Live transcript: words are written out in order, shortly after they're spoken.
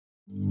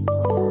In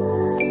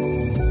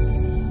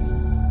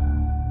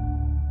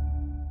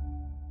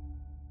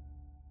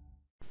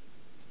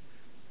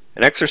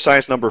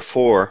exercise number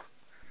 4,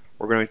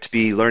 we're going to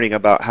be learning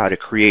about how to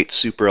create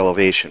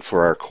superelevation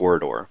for our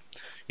corridor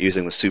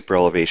using the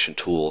superelevation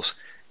tools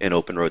in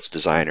OpenRoads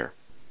Designer.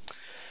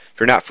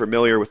 If you're not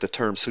familiar with the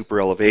term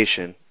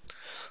superelevation,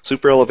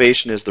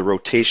 superelevation is the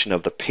rotation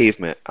of the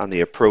pavement on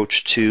the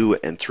approach to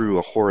and through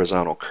a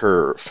horizontal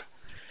curve.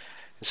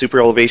 The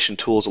superelevation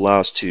tools allow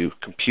us to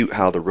compute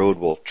how the road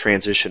will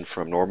transition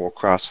from normal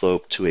cross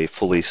slope to a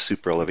fully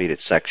superelevated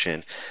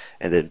section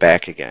and then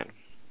back again.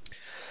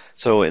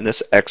 So in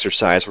this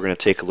exercise, we're going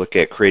to take a look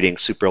at creating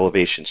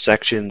superelevation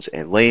sections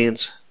and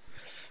lanes.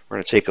 We're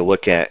going to take a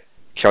look at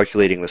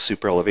calculating the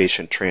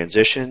superelevation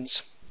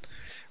transitions.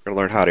 We're going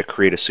to learn how to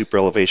create a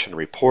superelevation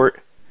report,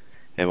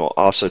 and we'll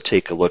also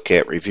take a look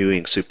at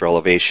reviewing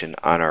superelevation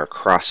on our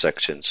cross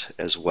sections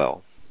as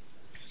well.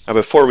 Now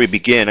before we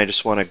begin, I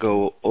just want to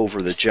go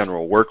over the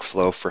general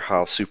workflow for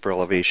how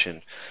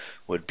superelevation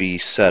would be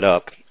set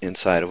up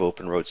inside of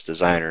OpenRoads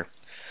Designer.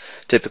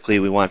 Typically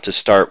we want to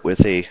start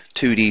with a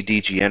 2D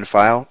DGN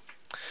file.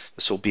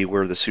 This will be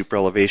where the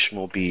superelevation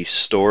will be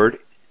stored.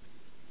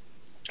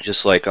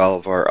 Just like all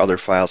of our other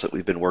files that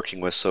we've been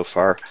working with so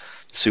far,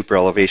 the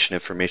superelevation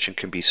information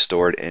can be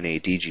stored in a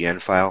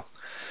DGN file.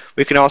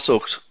 We can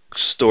also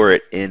store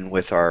it in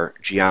with our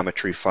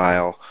geometry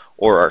file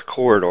or our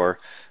corridor,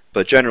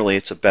 but generally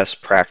it's a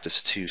best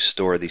practice to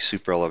store the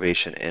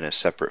superelevation in a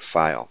separate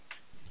file.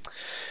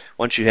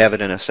 Once you have it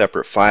in a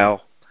separate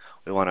file,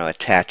 we want to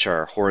attach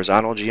our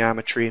horizontal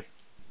geometry.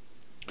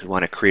 We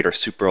want to create our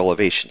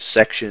superelevation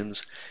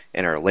sections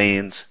and our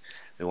lanes.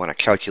 We want to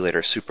calculate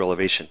our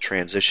superelevation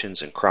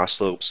transitions and cross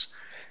slopes,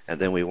 and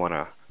then we want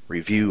to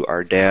review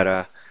our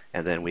data,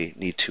 and then we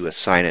need to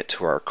assign it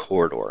to our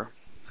corridor.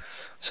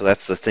 So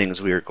that's the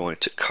things we are going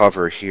to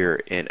cover here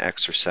in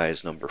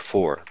exercise number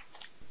 4.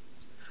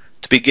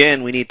 To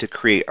begin, we need to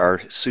create our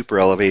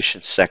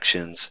superelevation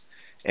sections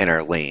and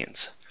our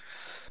lanes.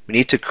 We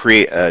need to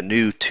create a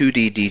new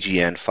 2D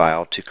DGN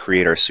file to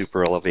create our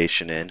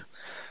superelevation in,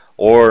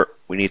 or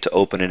we need to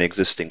open an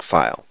existing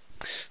file.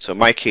 So in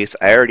my case,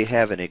 I already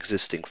have an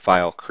existing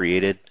file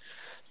created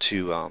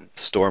to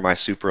store my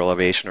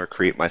superelevation or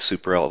create my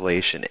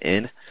superelevation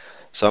in.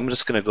 So I'm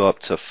just going to go up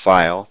to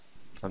File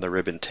on the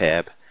ribbon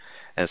tab,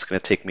 and it's going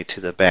to take me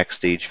to the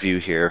Backstage view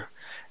here,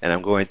 and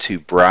I'm going to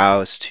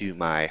browse to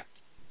my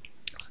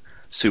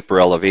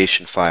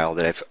superelevation file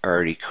that I've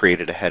already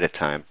created ahead of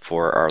time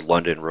for our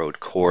London Road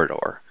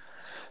corridor.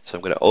 So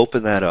I'm going to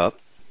open that up,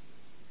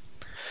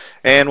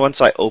 and once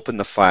I open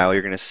the file,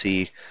 you're going to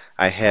see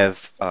I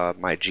have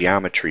my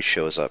geometry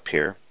shows up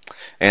here,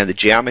 and the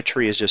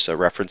geometry is just a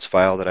reference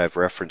file that I've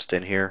referenced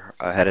in here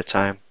ahead of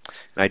time,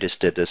 and I just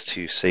did this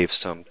to save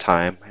some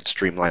time and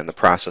streamline the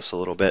process a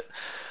little bit.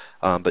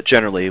 But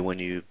generally, when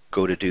you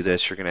go to do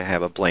this, you're going to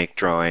have a blank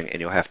drawing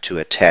and you'll have to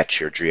attach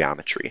your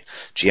geometry.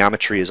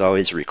 Geometry is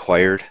always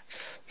required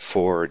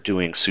for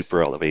doing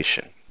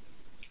superelevation.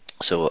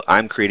 So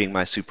I'm creating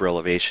my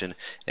superelevation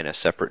in a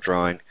separate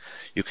drawing.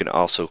 You can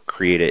also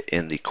create it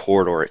in the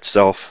corridor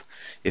itself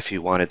if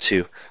you wanted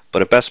to,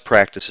 but a best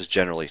practice is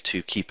generally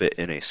to keep it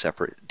in a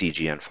separate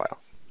DGN file.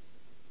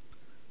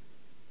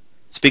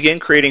 To begin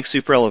creating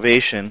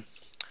superelevation,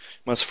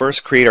 we must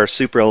first create our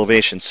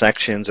superelevation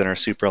sections and our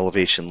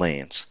superelevation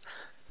lanes.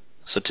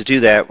 So to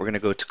do that, we're going to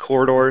go to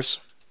Corridors.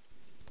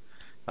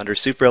 Under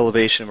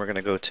Superelevation, we're going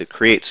to go to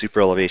Create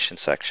Superelevation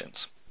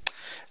Sections.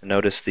 And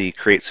notice the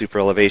Create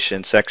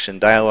Superelevation Section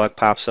dialog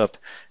pops up,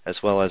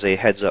 as well as a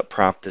heads-up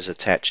prompt is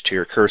attached to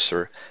your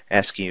cursor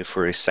asking you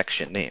for a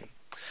section name.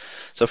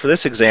 So for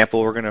this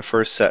example, we're going to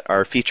first set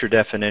our feature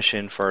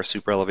definition for our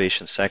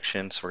superelevation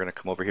section. So we're going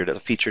to come over here to the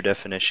feature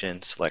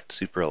definition, select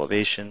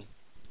superelevation.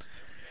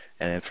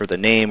 And then for the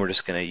name, we're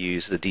just going to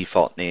use the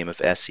default name of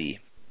SE.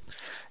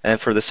 And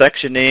for the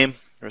section name,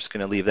 we're just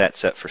going to leave that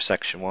set for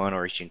section 1,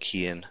 or you can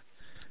key in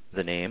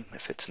the name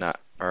if it's not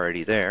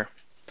already there.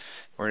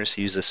 We're going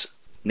to use this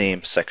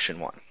name section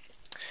 1.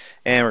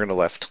 And we're going to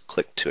left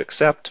click to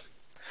accept.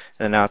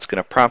 And now it's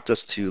going to prompt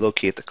us to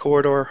locate the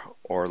corridor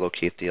or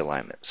locate the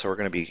alignment. So we're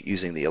going to be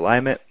using the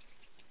alignment.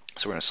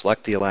 So we're going to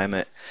select the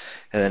alignment,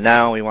 and then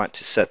now we want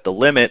to set the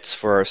limits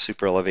for our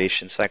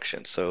superelevation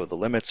section. So the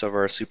limits of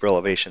our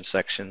superelevation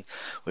section,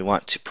 we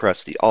want to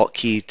press the Alt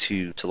key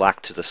to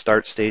lock to the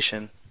start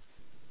station,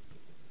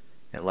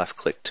 and left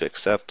click to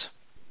accept.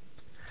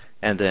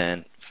 And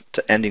then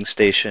to ending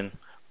station,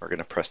 we're going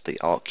to press the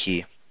Alt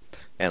key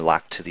and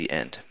lock to the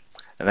end.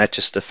 And that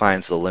just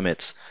defines the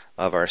limits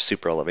of our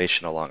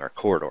superelevation along our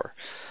corridor.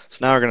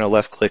 So now we're going to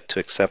left click to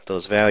accept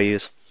those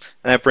values.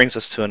 And that brings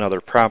us to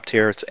another prompt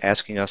here. It's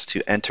asking us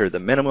to enter the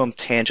minimum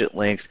tangent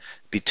length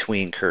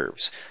between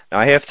curves. Now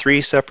I have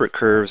 3 separate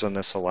curves on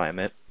this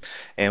alignment,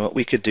 and what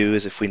we could do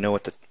is, if we know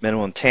what the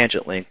minimum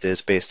tangent length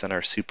is based on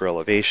our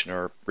superelevation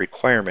or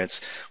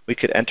requirements, we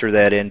could enter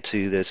that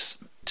into this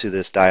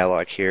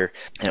dialog here,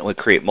 and it would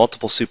create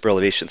multiple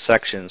superelevation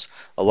sections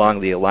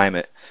along the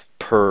alignment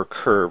per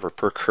curve or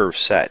per curve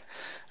set.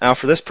 Now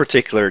for this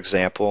particular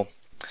example,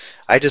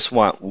 I just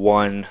want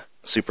one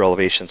super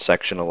elevation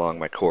section along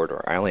my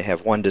corridor. I only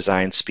have one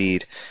design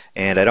speed,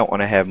 and I don't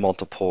want to have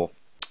multiple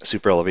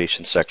super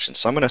elevation sections.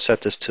 So I'm going to set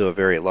this to a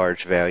very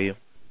large value.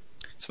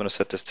 So I'm going to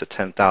set this to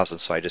 10,000,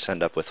 so I just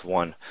end up with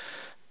one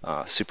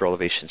super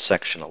elevation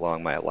section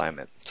along my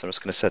alignment. So I'm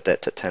just going to set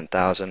that to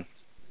 10,000.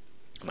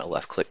 I'm going to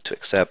left click to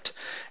accept,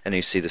 and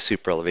you see the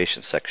super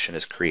elevation section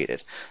is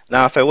created.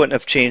 Now if I wouldn't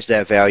have changed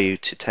that value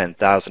to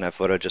 10,000,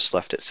 if I would have just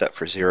left it set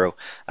for 0,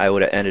 I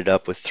would have ended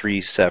up with 3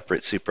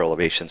 separate super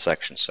elevation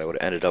sections. So I would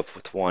have ended up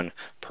with one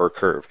per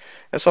curve.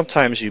 And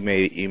sometimes you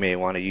may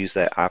want to use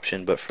that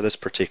option, but for this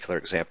particular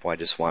example I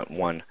just want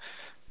one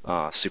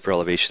super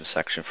elevation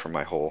section for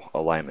my whole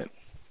alignment.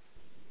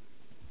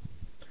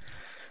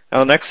 Now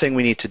the next thing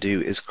we need to do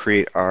is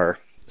create our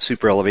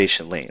super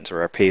elevation lanes,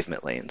 or our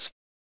pavement lanes.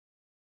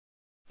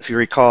 If you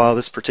recall,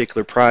 this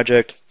particular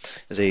project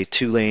is a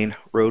 2-lane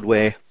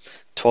roadway,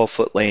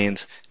 12-foot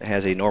lanes. It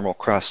has a normal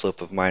cross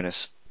slope of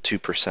minus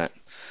 2%.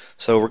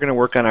 So we're going to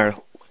work on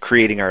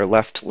creating our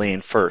left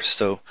lane first.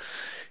 So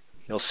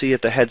you'll see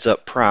at the heads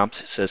up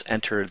prompt it says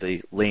enter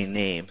the lane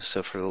name.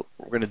 So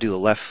we're going to do the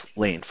left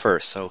lane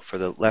first. So for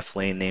the left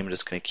lane name, I'm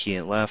just going to key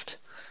in left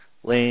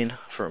lane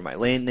for my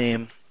lane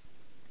name.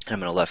 And I'm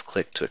going to left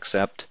click to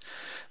accept.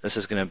 This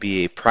is going to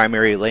be a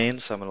primary lane,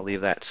 so I'm going to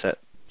leave that set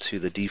to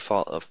the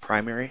default of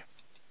primary.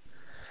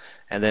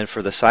 And then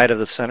for the side of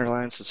the center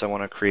line, since I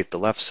want to create the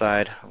left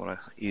side, I want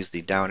to use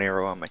the down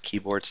arrow on my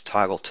keyboard to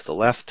toggle to the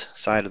left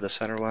side of the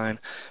center line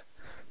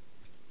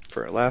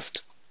for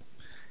left.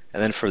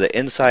 And then for the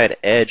inside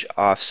edge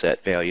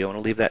offset value, I want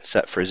to leave that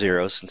set for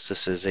 0 since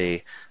this is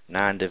a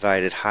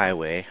non-divided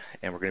highway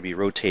and we're going to be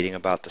rotating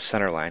about the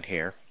center line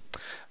here.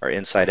 Our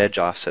inside edge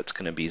offset is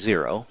going to be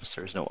 0,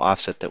 so there's no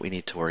offset that we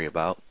need to worry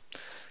about.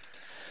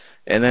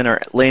 And then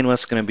our lane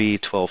width is going to be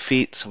 12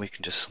 feet, so we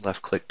can just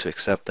left click to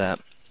accept that.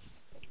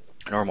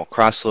 Normal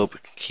cross slope, we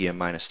can key in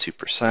minus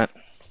 2%.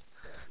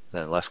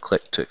 Then left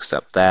click to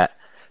accept that,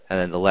 and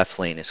then the left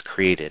lane is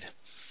created.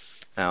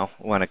 Now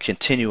we want to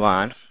continue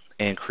on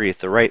and create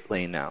the right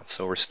lane now.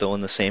 So we're still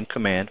in the same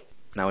command.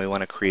 Now we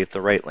want to create the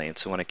right lane,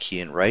 so we want to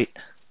key in right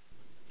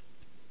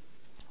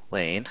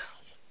lane,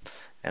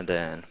 and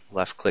then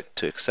left click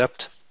to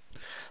accept.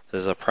 This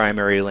is a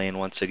primary lane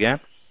once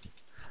again.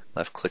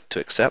 Left click to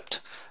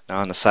accept. Now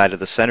on the side of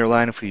the center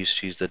line, if we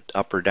use the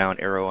up or down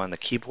arrow on the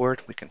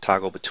keyboard, we can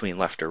toggle between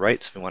left or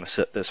right. So we want to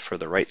set this for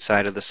the right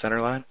side of the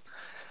center line.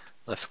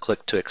 Left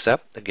click to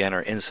accept. Again,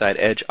 our inside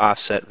edge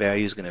offset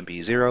value is going to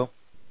be 0.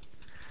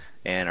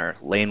 And our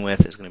lane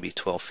width is going to be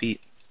 12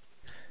 feet.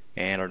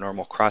 And our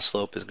normal cross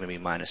slope is going to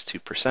be minus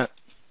 2%.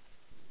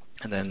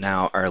 And then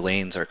now our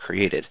lanes are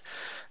created.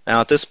 Now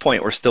at this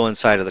point, we're still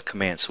inside of the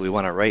command. So we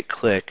want to right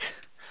click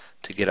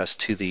to get us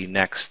to the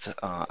next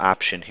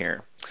option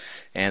here.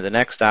 And the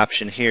next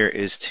option here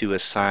is to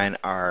assign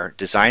our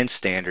design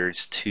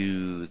standards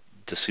to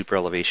the super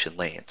elevation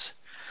lanes.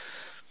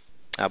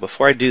 Now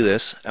before I do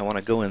this, I want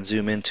to go and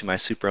zoom into my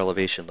super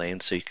elevation lane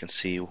so you can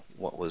see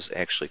what was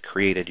actually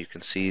created. You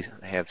can see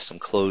I have some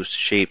closed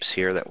shapes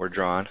here that were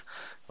drawn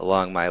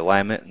along my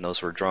alignment, and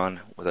those were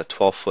drawn with a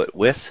 12-foot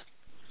width.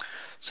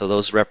 So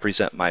those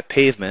represent my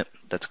pavement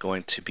that's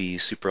going to be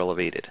super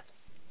elevated.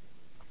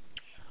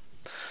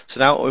 So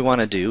now what we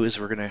want to do is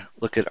we're going to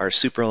look at our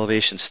super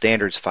elevation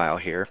standards file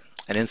here,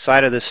 and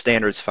inside of this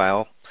standards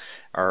file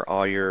are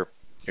all your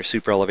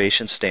super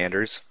elevation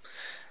standards,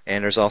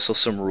 and there's also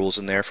some rules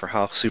in there for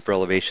how super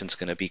elevation is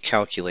going to be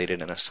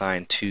calculated and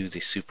assigned to the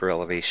super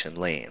elevation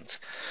lanes.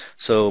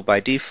 So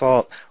by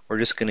default we're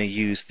just going to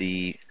use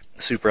the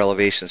super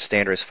elevation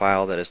standards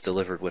file that is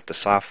delivered with the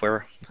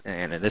software,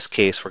 and in this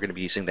case we're going to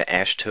be using the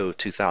AASHTO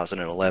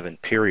 2011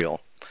 Imperial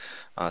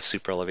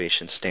super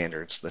elevation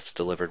standards that's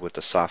delivered with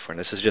the software. And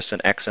this is just an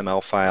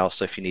XML file,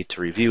 so if you need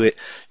to review it,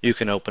 you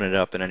can open it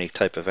up in any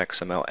type of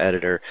XML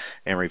editor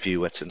and review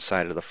what's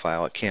inside of the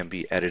file. It can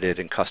be edited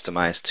and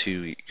customized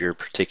to your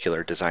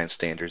particular design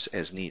standards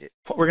as needed.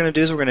 What we're going to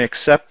do is we're going to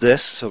accept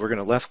this, so we're going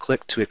to left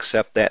click to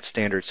accept that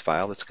standards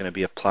file that's going to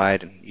be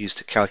applied and used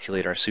to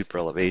calculate our super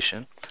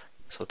elevation.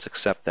 So let's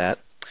accept that.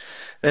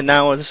 And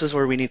now this is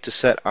where we need to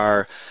set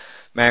our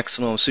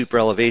maximum super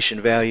elevation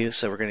value,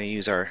 so we're going to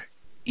use our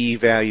E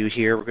value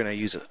here. We're going to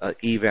use an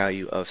E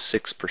value of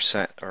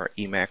 6%, or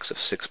E max of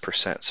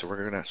 6%. So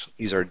we're going to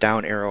use our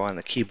down arrow on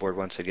the keyboard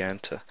once again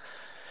to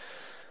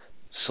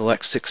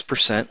select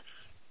 6%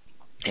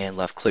 and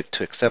left click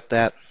to accept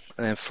that.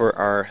 And then for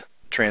our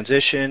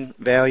transition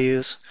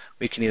values,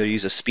 we can either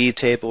use a speed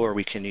table or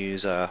we can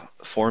use a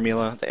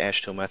formula, the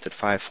AASHTO method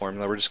 5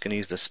 formula. We're just going to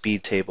use the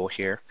speed table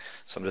here.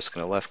 So I'm just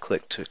going to left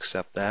click to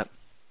accept that.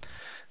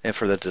 And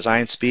for the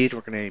design speed,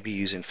 we're going to be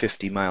using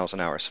 50 miles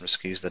an hour. So I'm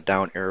just going to use the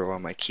down arrow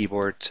on my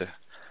keyboard to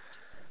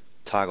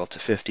toggle to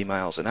 50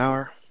 miles an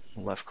hour.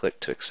 Left click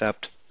to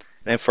accept.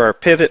 And then for our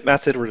pivot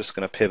method, we're just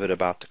going to pivot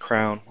about the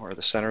crown or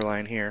the center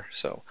line here.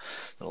 So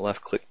I'm going to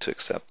left click to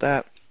accept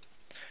that.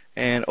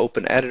 And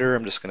open editor,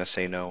 I'm just going to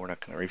say no. We're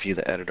not going to review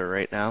the editor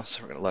right now.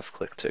 So we're going to left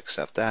click to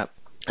accept that.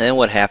 And then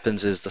what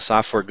happens is the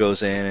software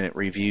goes in and it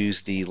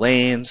reviews the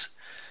lanes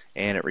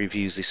and it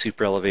reviews the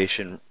super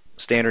elevation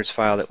standards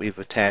file that we've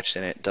attached,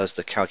 and it does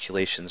the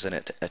calculations and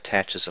it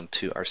attaches them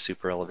to our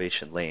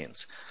superelevation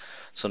lanes.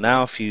 So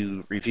now if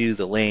you review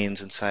the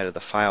lanes inside of the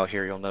file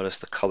here, you'll notice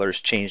the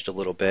colors changed a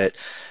little bit,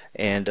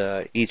 and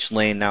each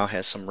lane now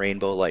has some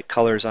rainbow-like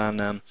colors on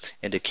them,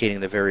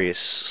 indicating the various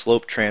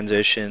slope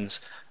transitions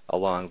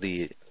along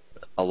the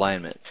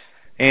alignment.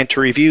 And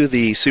to review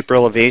the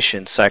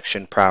superelevation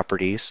section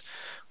properties,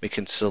 we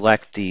can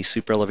select the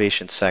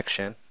superelevation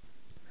section.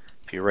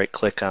 If you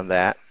right-click on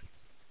that,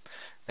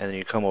 and then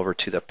you come over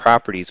to the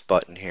Properties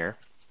button here,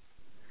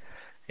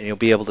 and you'll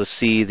be able to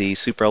see the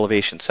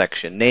superelevation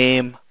section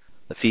name,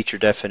 the feature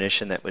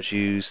definition that was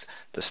used,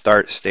 the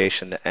start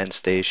station, the end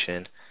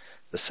station,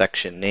 the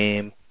section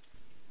name,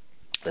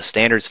 the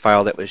standards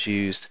file that was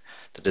used,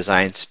 the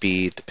design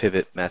speed, the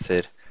pivot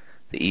method,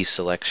 the E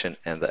selection,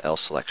 and the L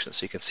selection.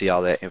 So you can see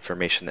all that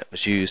information that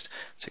was used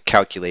to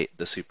calculate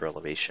the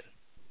superelevation.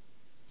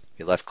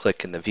 You left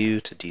click in the view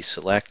to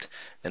deselect,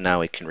 and now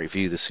we can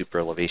review the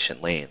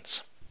superelevation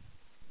lanes.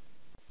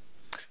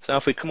 So now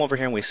if we come over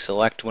here and we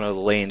select one of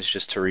the lanes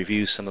just to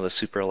review some of the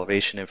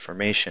superelevation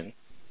information,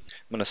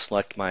 I'm going to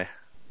select my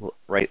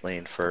right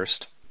lane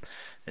first,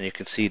 and you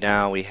can see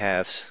now we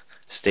have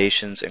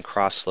stations and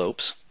cross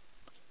slopes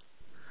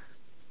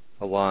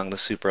along the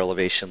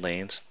superelevation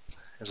lanes,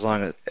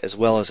 as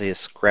well as a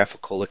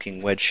graphical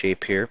looking wedge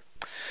shape here.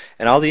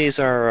 And all these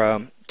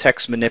are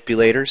text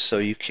manipulators, so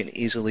you can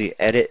easily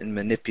edit and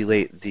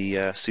manipulate the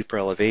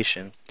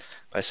superelevation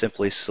by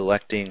simply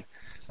selecting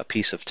a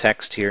piece of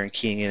text here and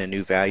keying in a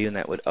new value, and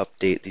that would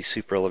update the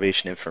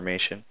superelevation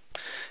information.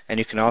 And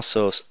you can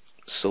also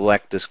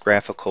select this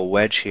graphical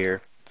wedge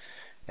here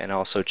and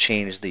also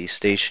change the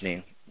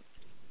stationing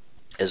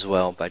as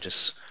well by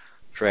just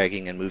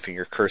dragging and moving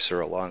your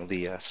cursor along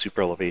the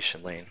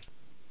superelevation lane.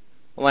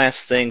 The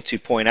last thing to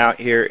point out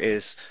here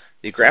is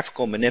the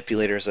graphical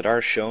manipulators that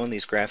are shown,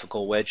 these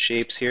graphical wedge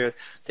shapes here,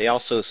 they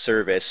also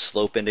serve as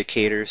slope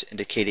indicators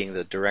indicating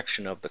the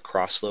direction of the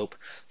cross slope.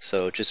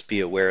 So just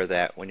be aware of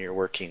that when you're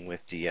working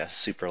with the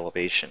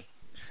superelevation.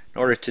 In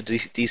order to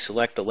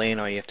deselect the lane,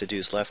 all you have to do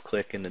is left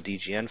click in the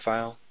DGN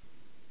file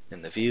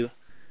in the view,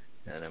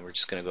 and then we're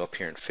just going to go up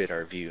here and fit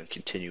our view and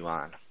continue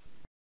on.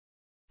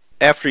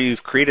 After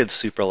you've created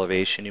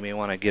superelevation, you may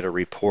want to get a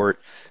report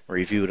and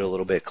review it a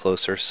little bit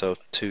closer. So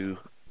to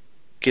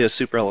get a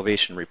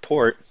superelevation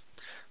report,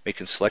 we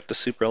can select the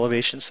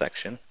superelevation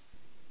section.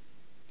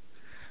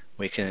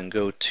 We can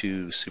go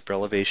to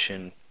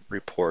Superelevation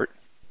Report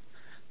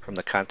from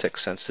the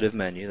context sensitive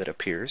menu that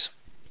appears,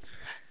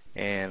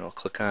 and we'll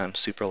click on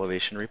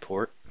Superelevation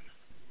Report.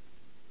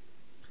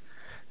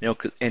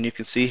 And you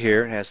can see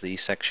here it has the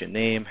section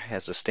name,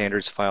 has the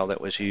standards file that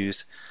was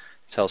used,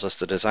 tells us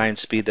the design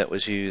speed that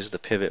was used, the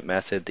pivot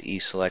method, the E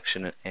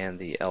selection, and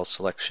the L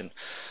selection.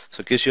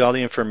 So it gives you all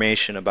the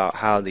information about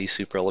how the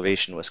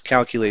superelevation was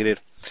calculated.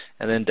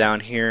 And then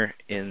down here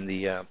in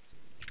the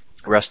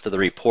rest of the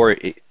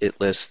report, it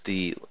lists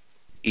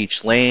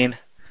each lane,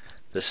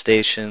 the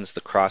stations, the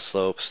cross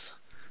slopes,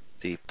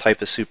 the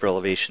type of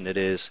superelevation it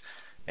is,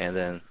 and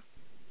then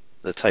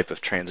the type of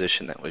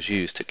transition that was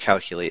used to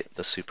calculate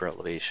the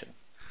superelevation.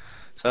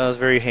 So that was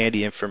very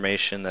handy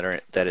information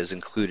that is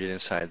included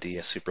inside the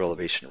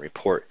superelevation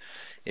report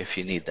if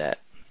you need that.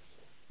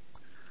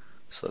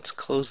 So let's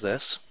close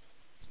this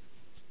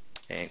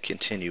and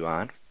continue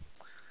on.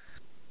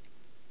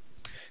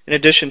 In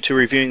addition to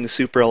reviewing the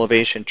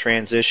superelevation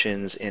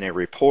transitions in a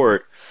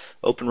report,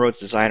 OpenRoads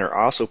Designer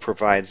also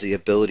provides the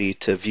ability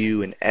to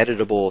view an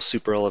editable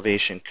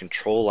superelevation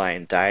control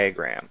line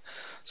diagram.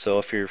 So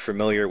if you're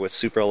familiar with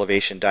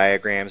superelevation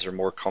diagrams or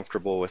more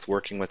comfortable with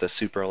working with a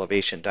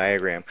superelevation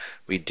diagram,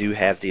 we do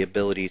have the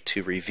ability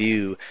to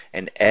review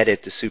and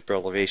edit the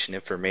superelevation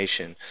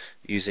information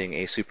using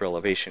a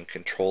superelevation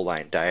control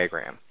line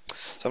diagram.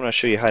 So I'm going to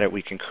show you how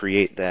we can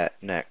create that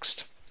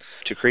next.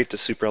 To create the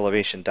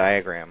superelevation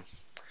diagram,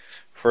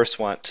 first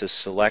want to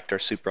select our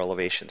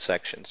superelevation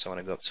section. So I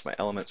want to go up to my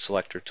element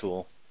selector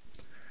tool,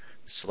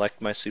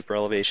 select my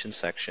superelevation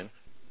section,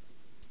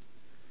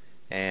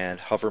 and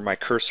hover my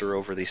cursor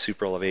over the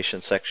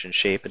superelevation section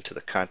shape until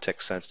the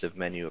context sensitive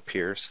menu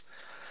appears.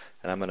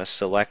 And I'm going to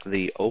select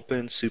the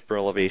Open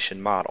Superelevation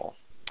Model.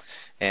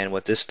 And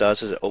what this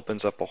does is it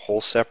opens up a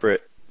whole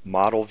separate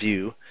model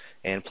view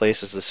and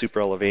places the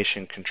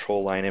superelevation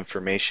control line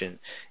information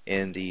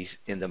in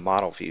the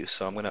model view.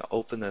 So I'm going to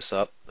open this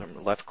up. I'm going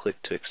to left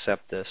click to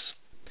accept this.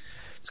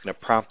 It's going to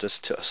prompt us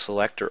to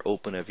select or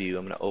open a view.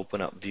 I'm going to open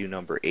up view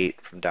number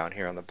 8 from down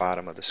here on the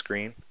bottom of the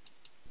screen.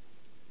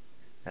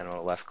 And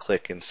I'll left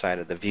click inside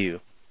of the view.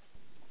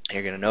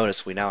 You're going to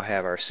notice we now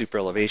have our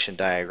superelevation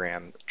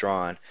diagram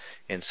drawn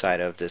inside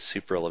of this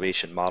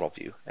superelevation model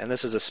view. And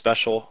this is a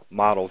special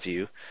model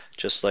view,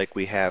 just like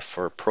we have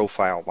for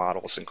profile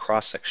models and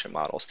cross-section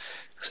models,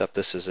 except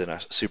this is in a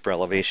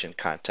superelevation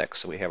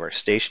context. So we have our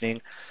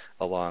stationing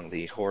along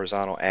the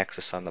horizontal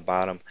axis on the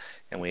bottom,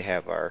 and we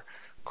have our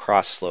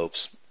cross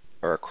slopes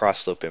or cross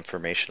slope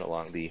information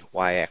along the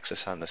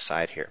y-axis on the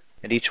side here.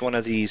 And each one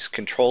of these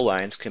control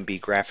lines can be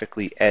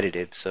graphically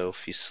edited. So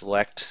if you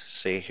select,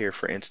 say here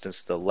for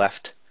instance, the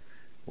left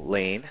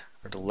lane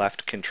or the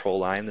left control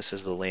line. This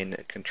is the lane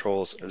that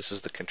controls, this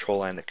is the control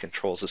line that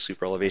controls the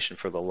superelevation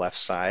for the left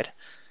side.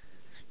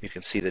 You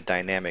can see the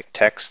dynamic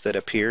text that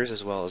appears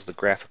as well as the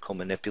graphical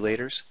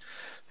manipulators.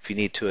 If you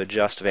need to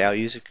adjust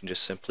values, you can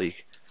just simply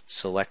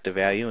select a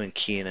value and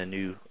key in a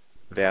new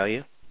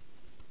value.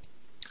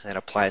 That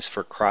applies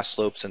for cross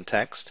slopes and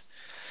text.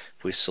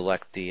 If we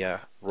select the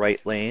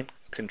right lane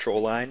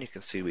control line, you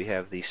can see we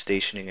have the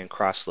stationing and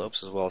cross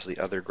slopes as well as the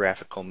other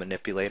graphical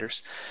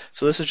manipulators.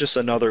 So this is just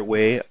another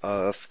way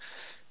of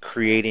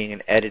creating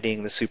and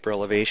editing the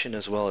superelevation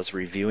as well as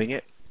reviewing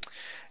it.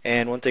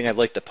 And one thing I'd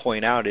like to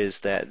point out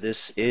is that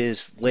this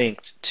is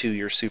linked to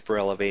your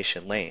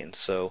superelevation lanes.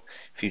 So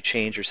if you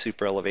change your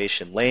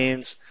superelevation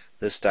lanes,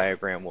 this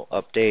diagram will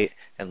update,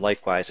 and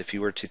likewise if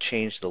you were to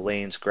change the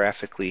lanes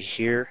graphically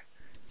here,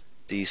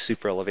 the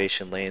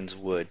superelevation lanes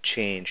would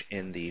change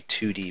in the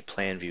 2D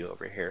plan view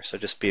over here. So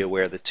just be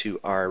aware the two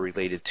are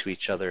related to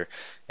each other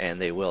and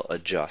they will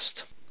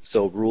adjust.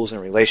 So rules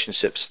and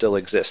relationships still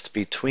exist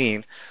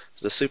between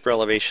the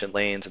superelevation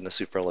lanes and the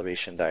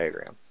superelevation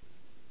diagram.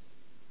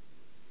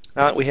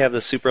 Now that we have the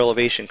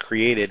superelevation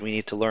created, we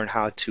need to learn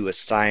how to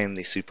assign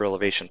the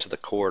superelevation to the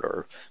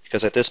corridor,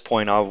 because at this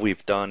point all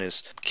we've done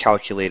is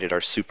calculated our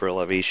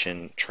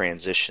superelevation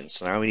transitions.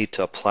 So now we need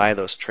to apply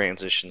those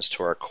transitions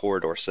to our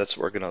corridor. So that's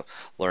what we're going to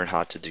learn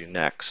how to do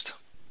next.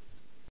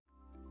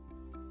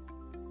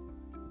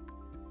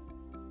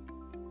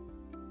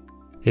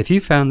 If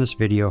you found this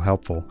video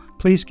helpful,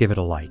 please give it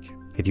a like.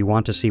 If you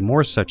want to see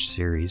more such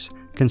series,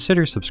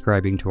 consider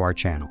subscribing to our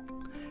channel.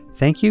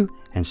 Thank you,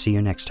 and see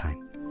you next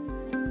time.